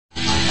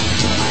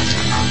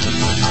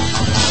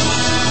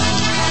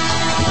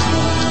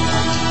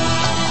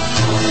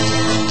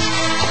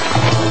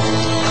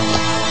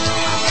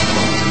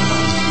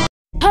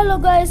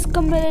Halo guys,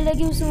 kembali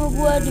lagi bersama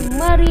gua di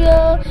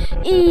Mario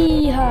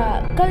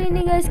Iha. Kali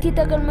ini guys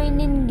kita akan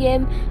mainin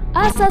game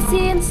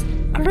Assassin's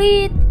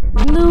Creed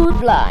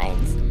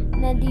Bloodlines.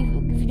 Nah di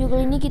video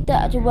kali ini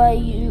kita coba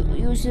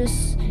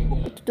uses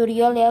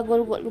tutorial ya.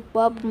 Gue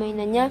lupa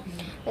permainannya.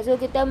 Let's go,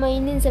 kita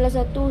mainin salah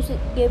satu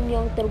game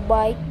yang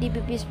terbaik di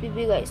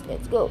PvP guys.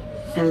 Let's go.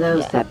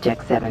 Hello Subject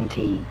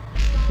 17.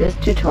 This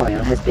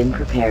tutorial has been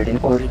prepared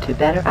in order to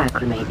better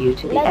acclimate you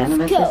to the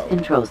Animus's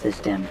control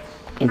system.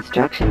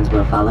 Instructions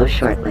will follow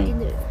shortly.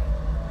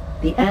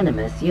 The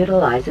Animus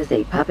utilizes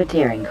a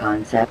puppeteering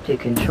concept to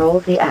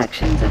control the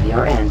actions of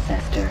your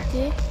ancestor.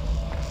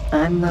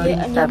 I'm loading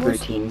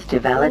subroutines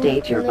to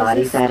validate your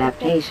body's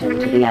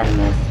adaptation to the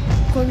Animus.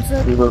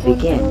 We will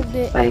begin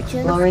by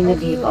exploring the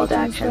default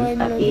actions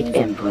of each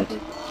input.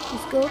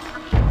 Let's go.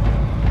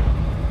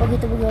 Oh,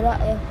 kita bergerak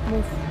ya,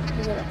 move,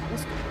 bergerak.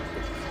 Let's go.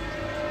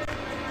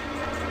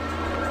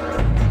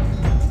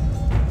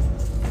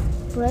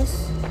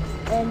 Press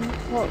and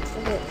hold.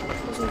 Oke,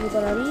 langsung kita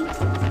lari.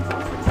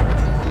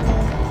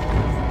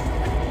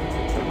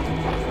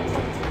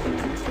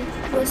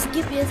 Gue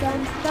skip ya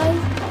sampai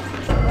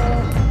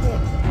oke,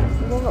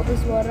 gue nggak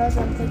bersuara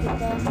sampai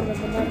kita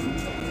benar-benar berlari.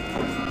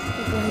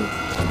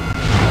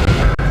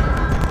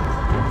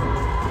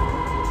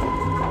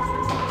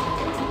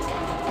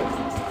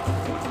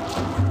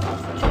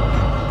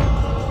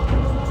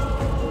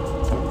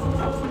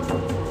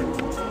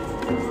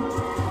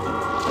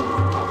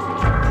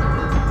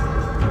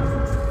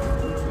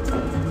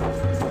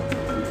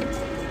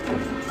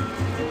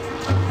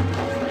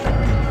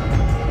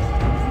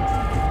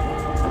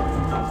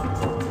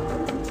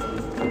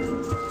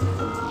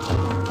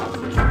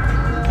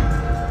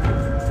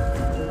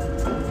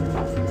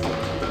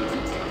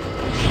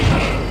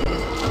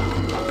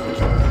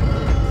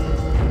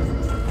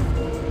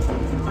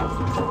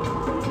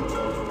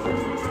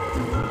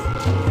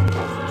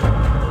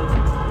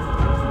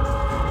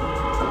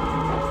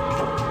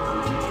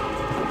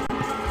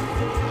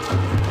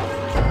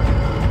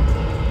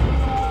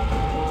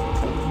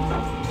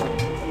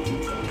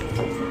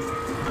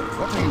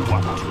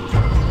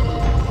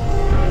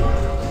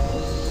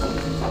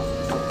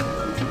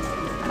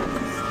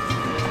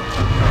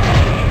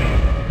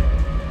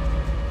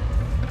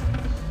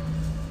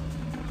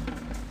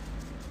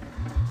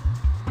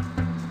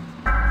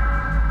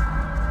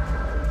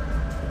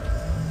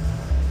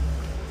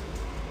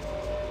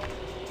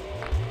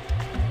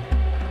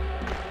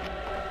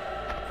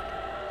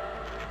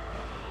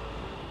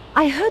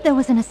 I heard there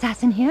was an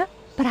assassin here,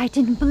 but I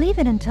didn't believe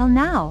it until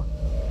now.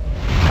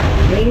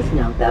 Please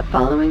note that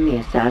following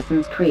the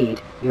Assassin's Creed,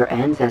 your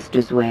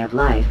ancestors' way of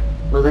life,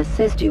 will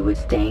assist you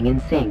with staying in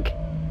sync.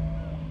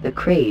 The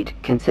creed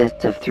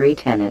consists of 3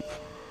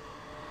 tenets.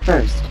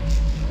 First,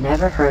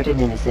 never hurt an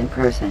innocent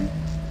person.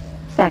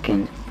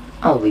 Second,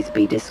 always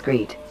be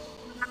discreet.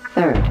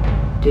 Third,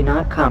 do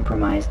not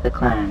compromise the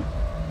clan.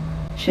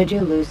 Should you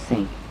lose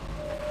sync,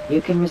 you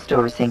can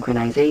restore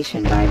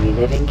synchronization by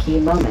reliving key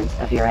moments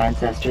of your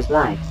ancestor's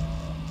life,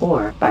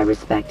 or by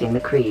respecting the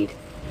creed.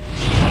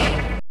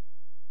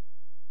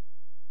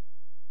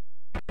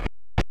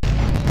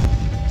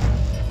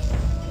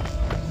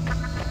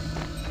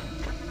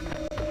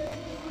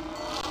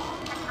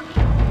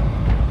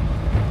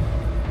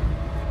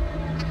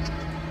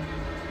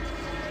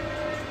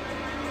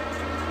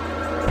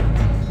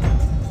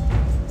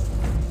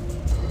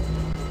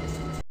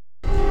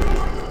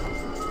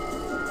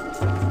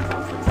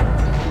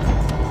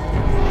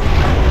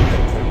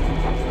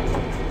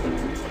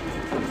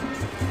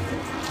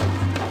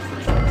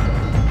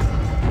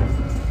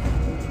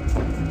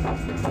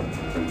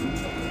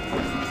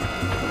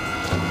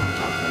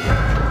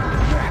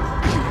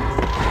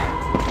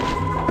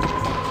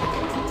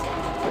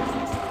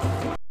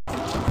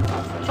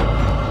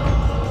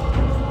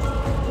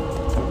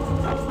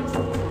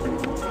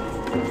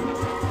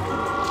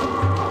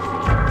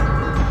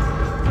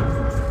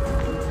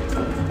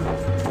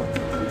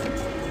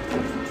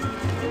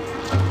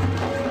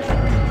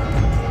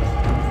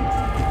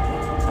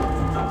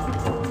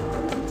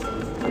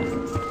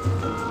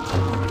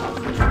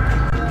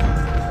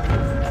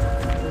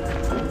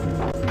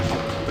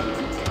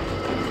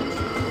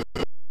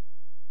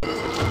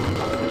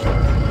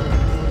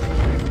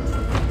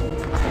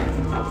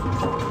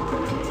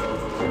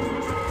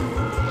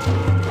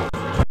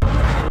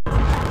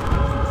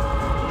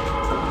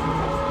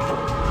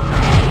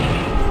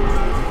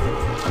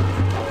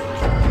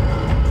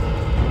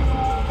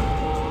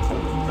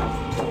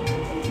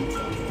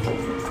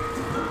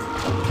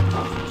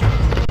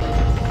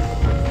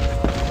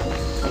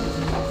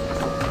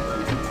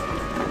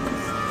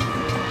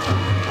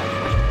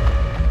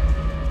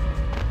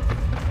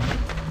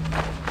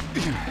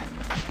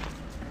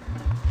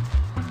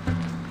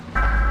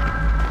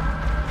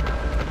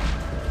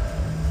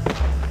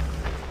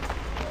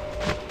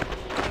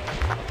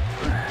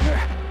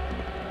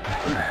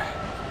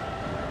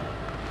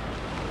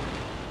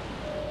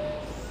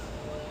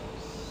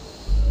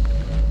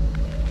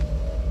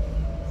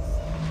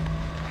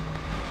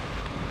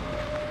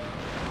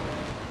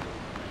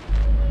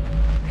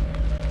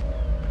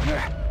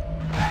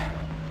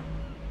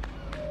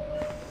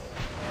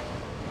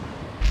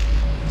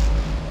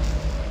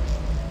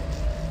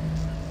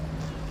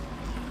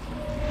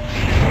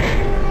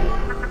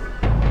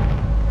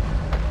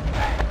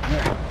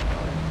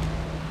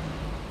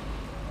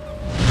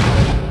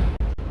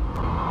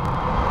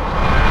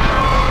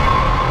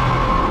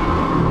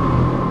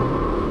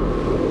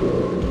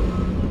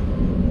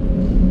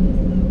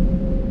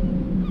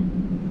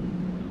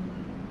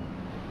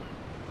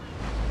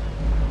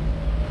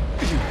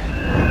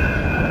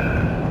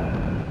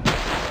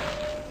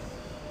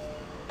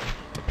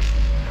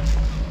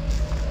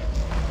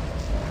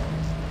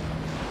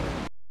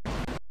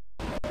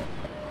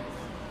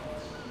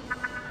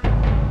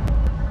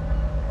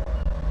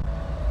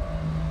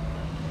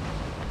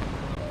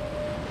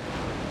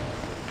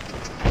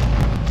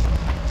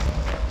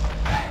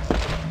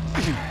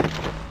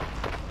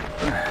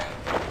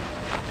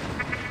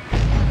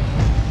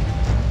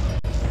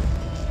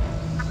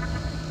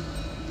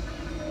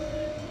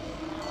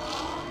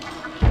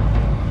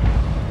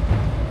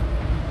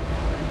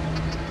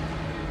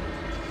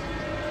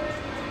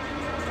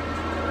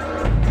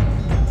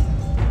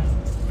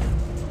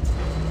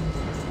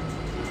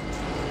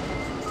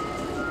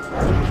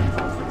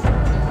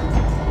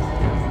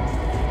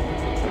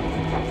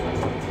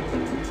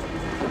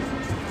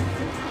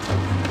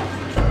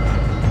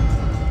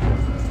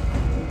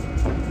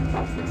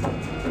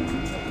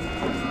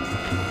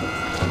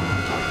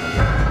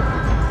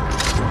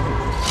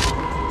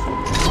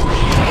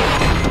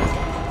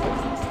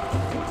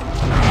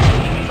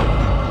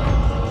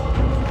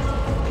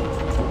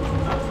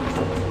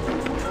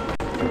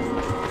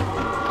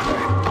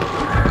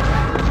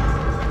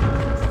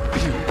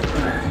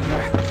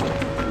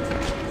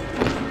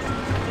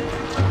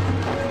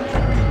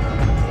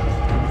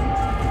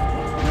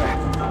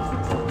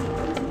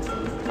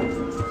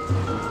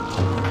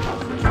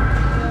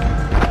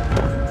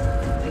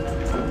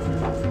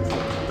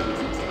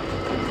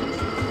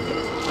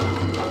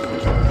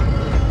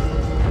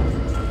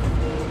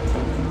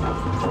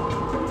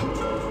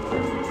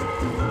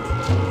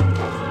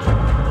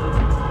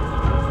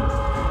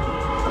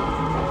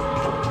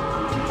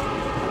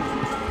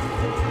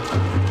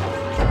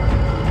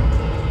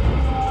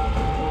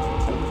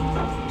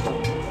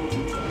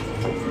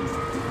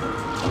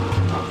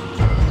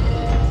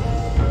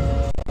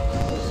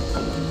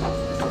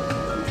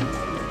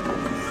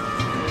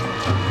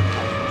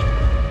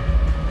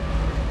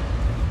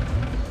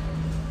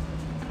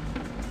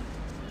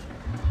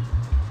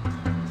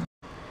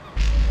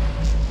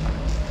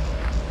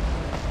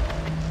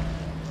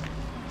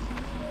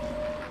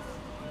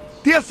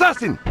 The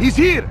assassin! He's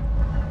here!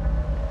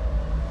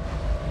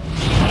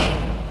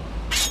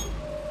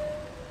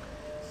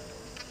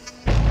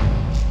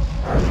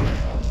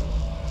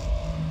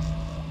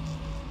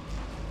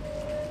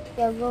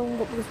 Ya, gue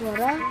nggak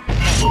bersuara.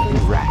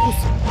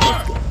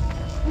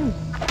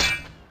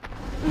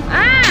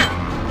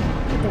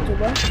 Kita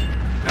coba.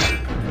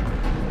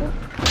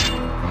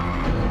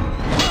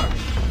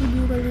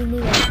 Video kali ini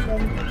ya, dan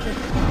oke,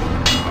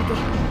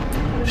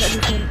 gue nggak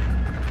bisa.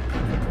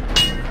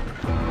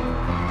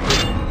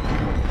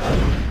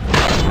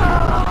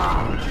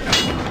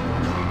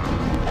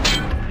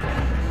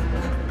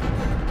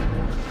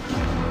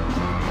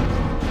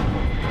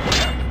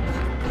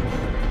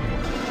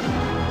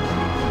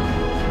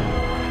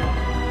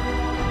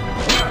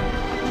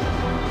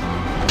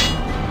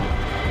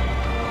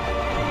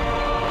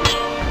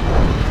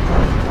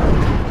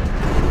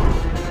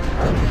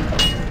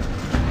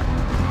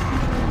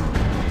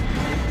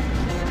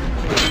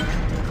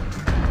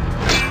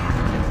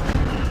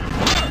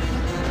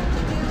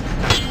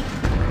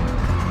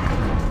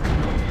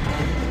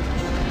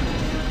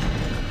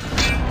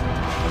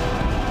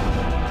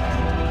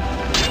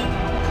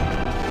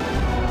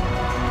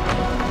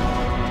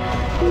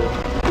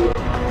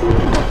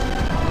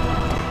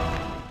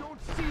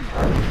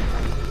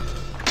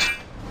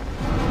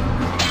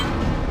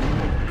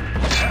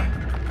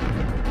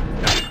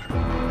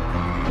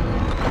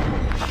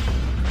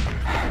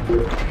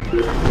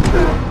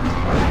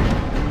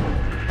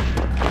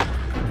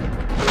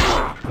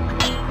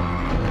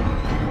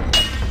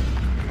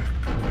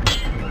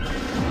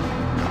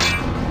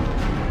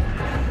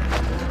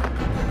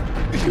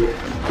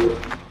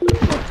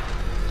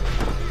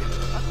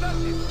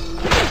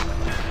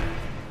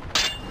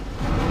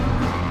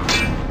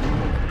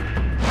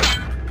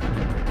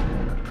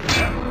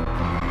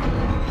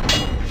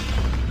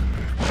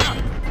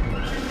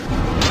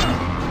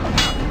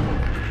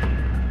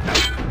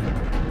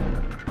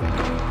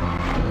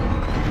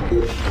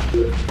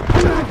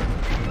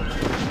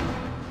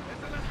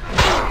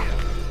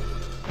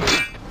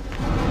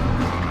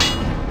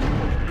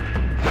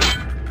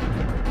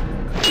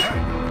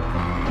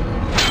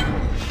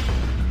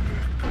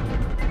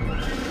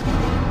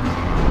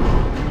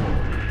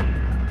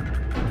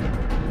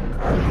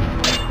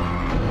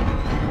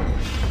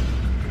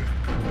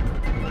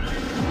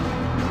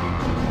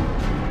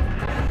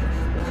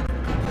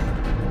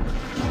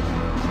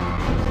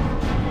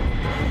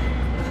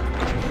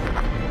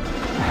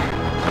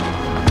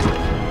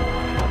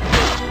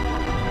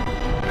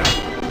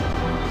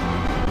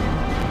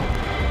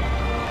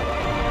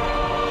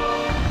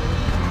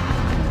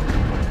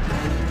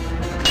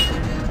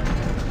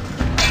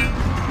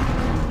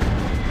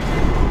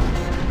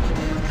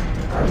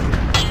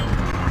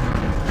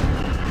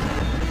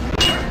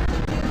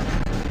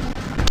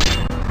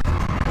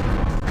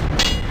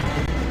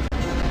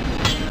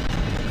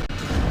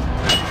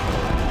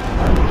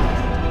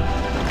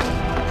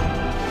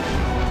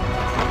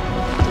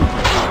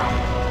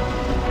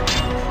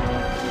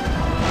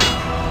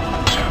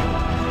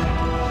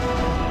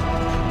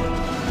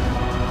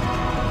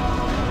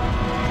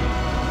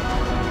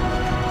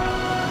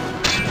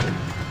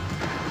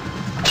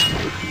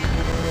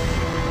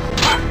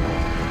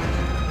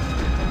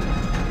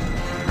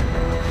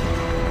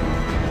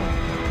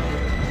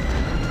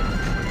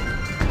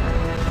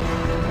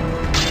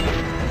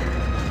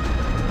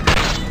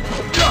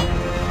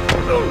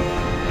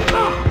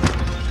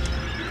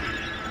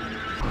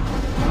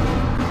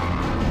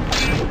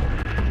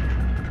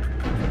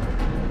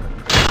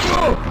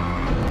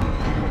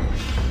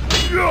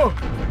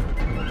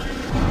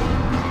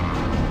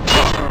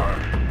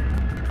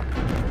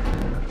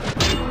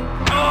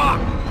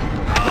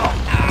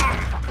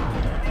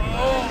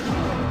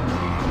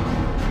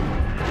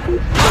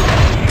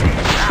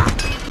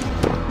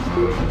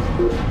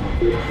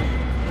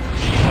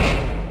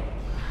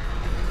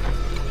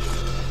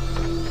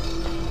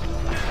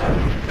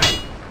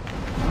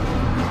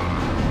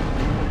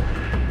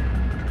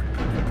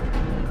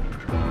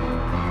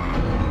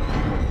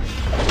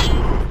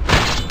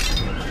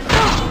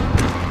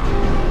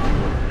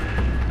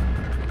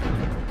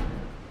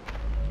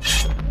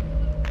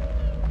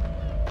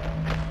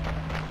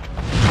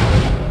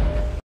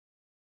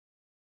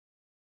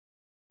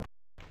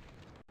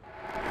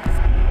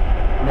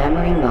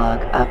 Memory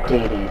log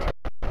updated.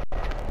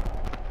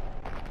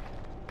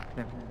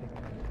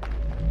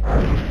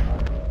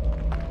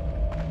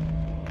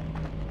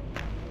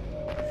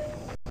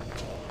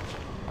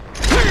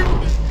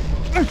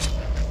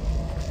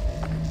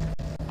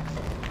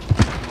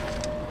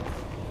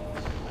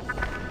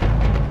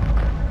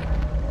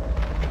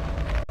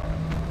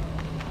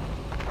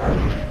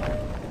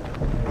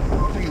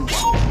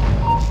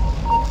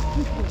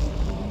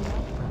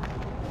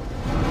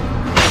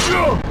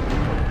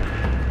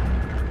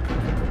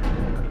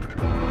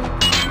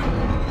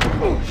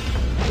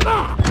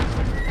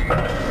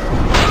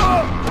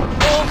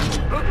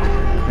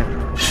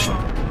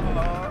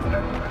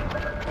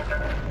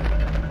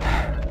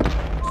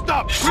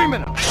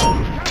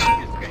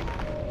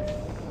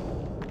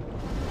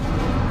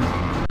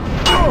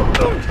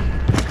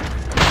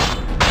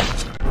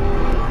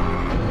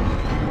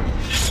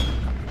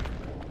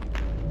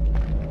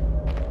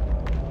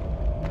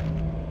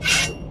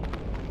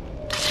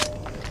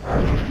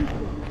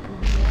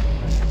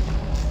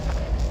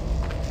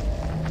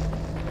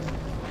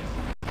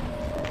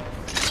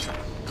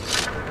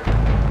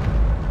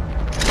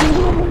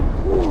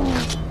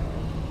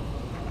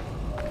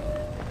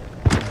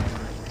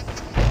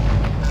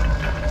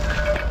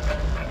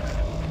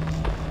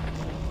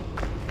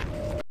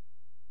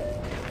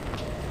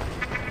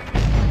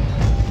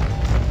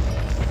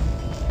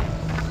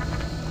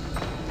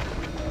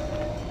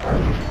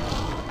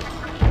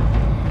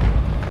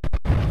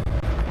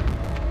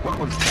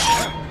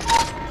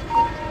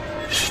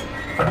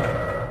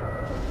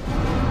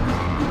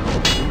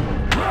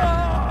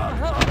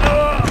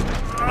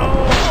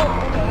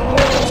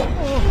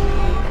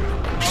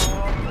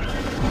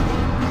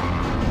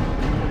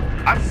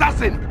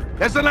 Assassin!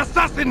 There's an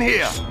assassin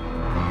here!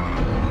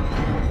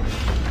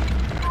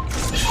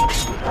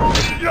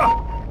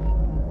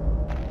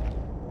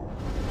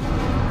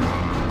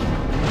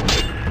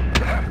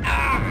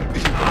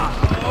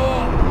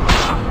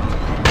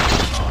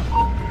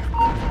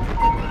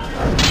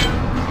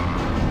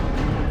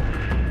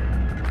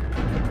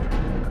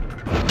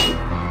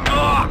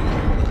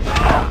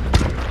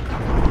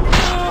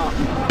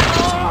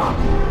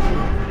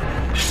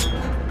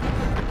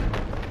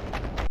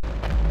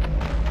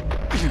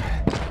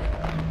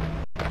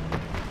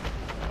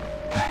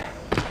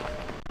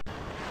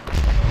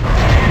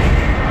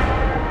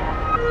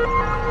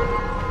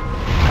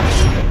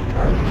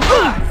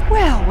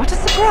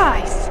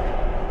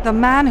 The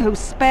man who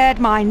spared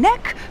my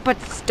neck, but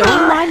stole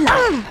my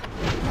life.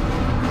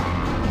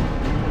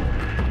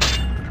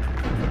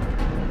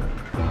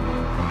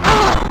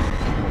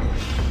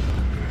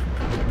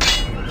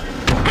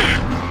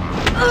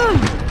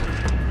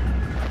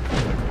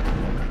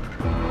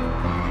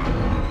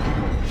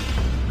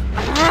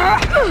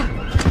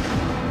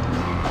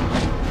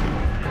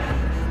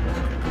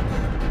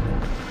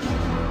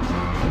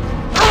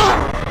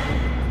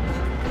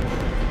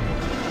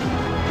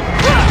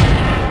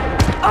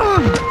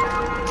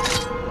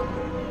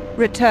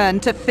 Return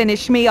to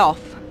finish me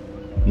off.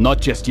 Not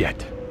just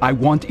yet. I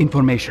want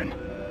information.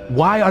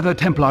 Why are the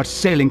Templars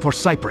sailing for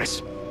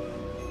Cyprus?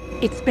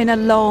 It's been a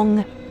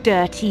long,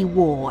 dirty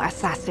war,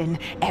 assassin.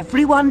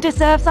 Everyone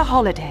deserves a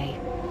holiday.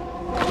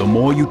 The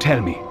more you tell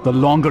me, the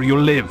longer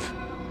you'll live.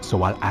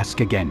 So I'll ask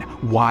again,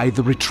 why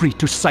the retreat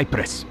to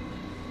Cyprus?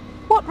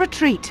 What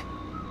retreat?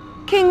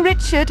 King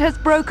Richard has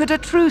brokered a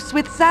truce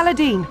with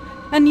Saladin,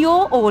 and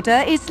your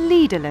order is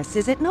leaderless,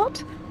 is it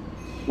not?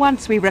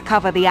 Once we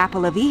recover the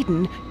Apple of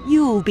Eden,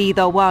 you'll be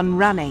the one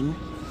running.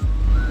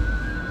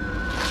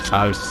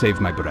 I'll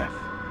save my breath.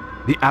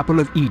 The Apple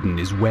of Eden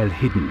is well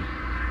hidden.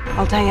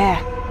 Altair,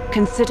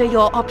 consider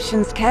your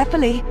options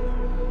carefully.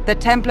 The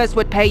Templars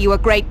would pay you a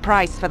great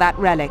price for that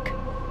relic.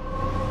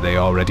 They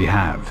already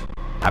have,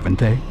 haven't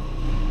they?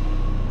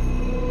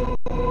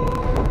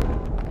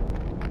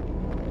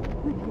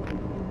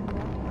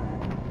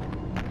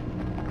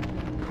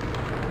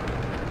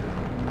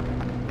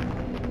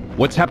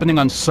 What's happening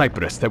on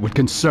Cyprus that would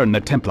concern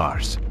the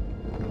Templars?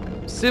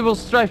 Civil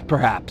strife,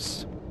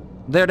 perhaps.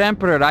 Their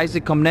Emperor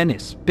Isaac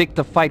Comnenus picked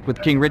a fight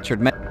with King Richard.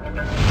 Memory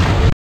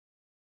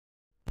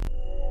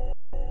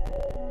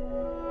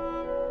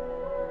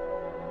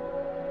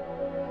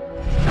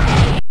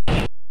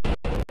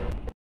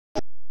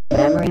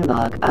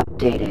log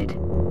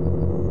updated.